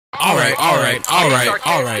Alright,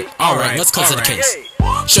 let's cut to the case.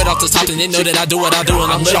 Straight off the top, and they know that I do what I do,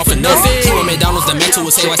 and I'm lit off of nothing. He went McDonald's, the man to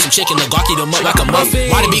his head like some chicken, the Glocky them up like a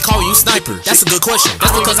muffin. Why did he call you sniper? That's a good question.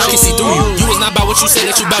 That's because I can see through you. You was not about what you said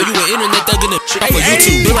that you about. You an internet thuggin' it off of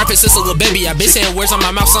YouTube. Been rapping since a little baby. I been saying words on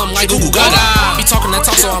my mouth, something like Google Gaga. He talking that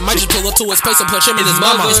talk, so I might just pull up to his place and punch him in his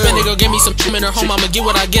mama. This man nigga give me some in her home, I'ma get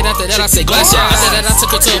what I get. After that, I say glass shot. After that, I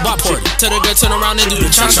took her to a bop party. Tell the girl turn around and do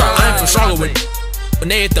the cha-cha. I ain't from Charlotte with when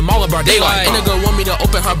they at the mall in broad daylight. And the girl want me to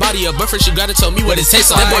open her body up, but first she gotta tell me what it tastes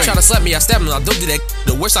like. That boy try to slap me, I stab him, I don't do that.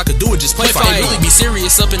 The worst I could do is just play fight. They really be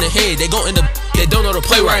serious up in the head, they gon' end up, they don't know to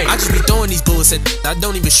play right. I just be throwing these bullets at I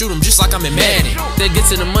don't even shoot them, just like I'm in Madden. They get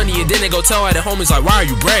to the money and then they go tell all the homies like, why are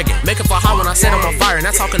you bragging? Make it for hot when I set them on fire, and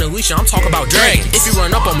not talking to Alicia, I'm talking about dragons. If you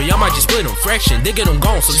run up on me, I might just split them, fraction, they get them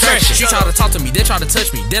gone, subtraction. She try to talk to me, then try to touch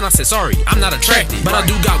me, then I said sorry, I'm not attracted. But I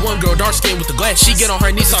do got one girl dark skin with the glass, she get on her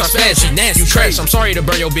knees and start spaz, she nasty. You trash, I'm sorry to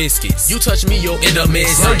burn your biscuit. You touch me, you'll end up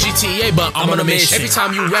missing. No GTA, but I'm on a mission. Every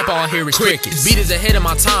time you rap, all I hear is crickets. Beat is ahead of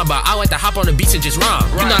my time, but I like to hop on the beats and just rhyme.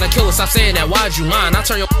 You not a killer, stop saying that, why'd you line? I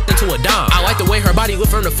turn your into a dime. I like the way her body look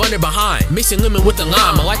from the front and behind. Mixing lemon with the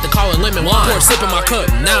lime, I like to call it lemon wine. Pour a sip in my cup,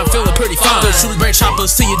 now I'm feeling pretty fine. Shoot brain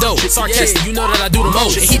choppers to your dough. Sarcastic, you know that I do the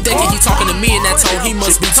most. He thinking he talking to me in that tone, he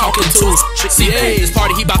must be talking to us. See, this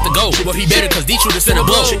party he bout to go. Well, he better cause these shooters finna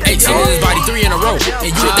blow. 18 in his body, 3 in a row. And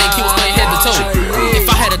you would think he was playing head to toe. If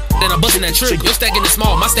I had a then I'm busting that trick. Your stacking is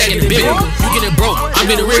small, my stacking is big. You getting broke, I'm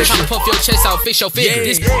getting rich. Trying to puff your chest out, fix your figure.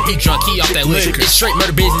 This he drunk, he off that liquor. It's straight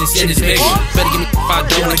murder business in this nigga. Better give me if I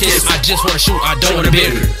don't wanna kiss. I just wanna shoot, I don't wanna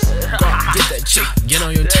bigger. Get that chick, get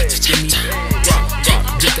on your tits, give me.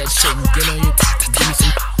 Get that chick, get on your tits, give me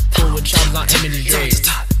some. Pull with choppers, I'm aiming his dreads.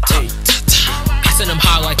 I send him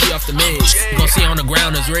high like he off the meds. You gon' see on the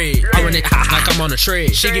ground is red. I run it like I'm on a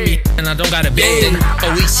shred. She give me and I don't got a bed.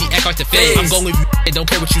 Police, she act like the feds. I'm gon' leave you, don't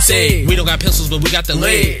care what you say. We don't got pencils, but we got the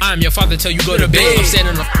lead. I'm your father till you go to bed. I'm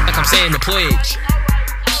standing on like I'm saying the pledge.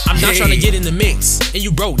 I'm not trying to get in the mix, and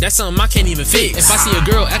you broke, that's something I can't even fix. If I see a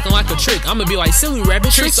girl acting like a trick, I'ma be like, silly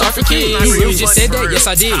rabbit, tricks are for kids. You really just said that? Yes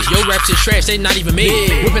I did. Your raps is trash, they not even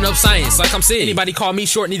made. Whipping up science, like I'm saying. Anybody call me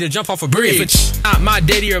short, need to jump off a bridge. If not my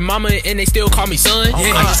daddy or mama, and they still call me son,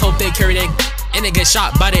 I just hope they carry that and they get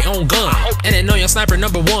shot by their own gun. And they know your sniper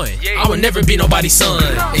 #1. I would never be nobody's son,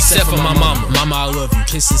 except for my mama. Mama, I love you,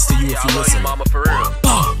 kisses to you if you listen. Mama for real.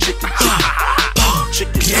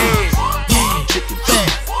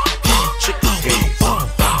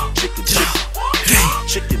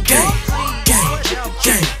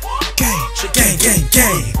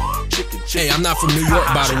 Hey, I'm not from New York,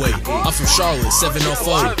 by the way. I'm from Charlotte,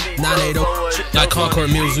 704 980. Like Concord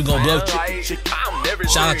Mills, we gon' blow.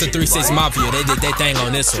 Shout out to 36 Mafia, they did their thing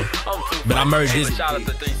on this one. But I murdered this. Shout out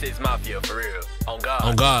to 36 Mafia, for real. On God.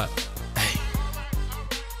 On God.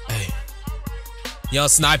 Hey. Young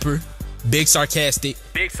Sniper, big sarcastic.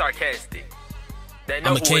 Big sarcastic. They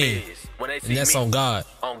know I'm a who king. it is when they see And that's me. on God.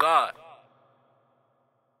 On God.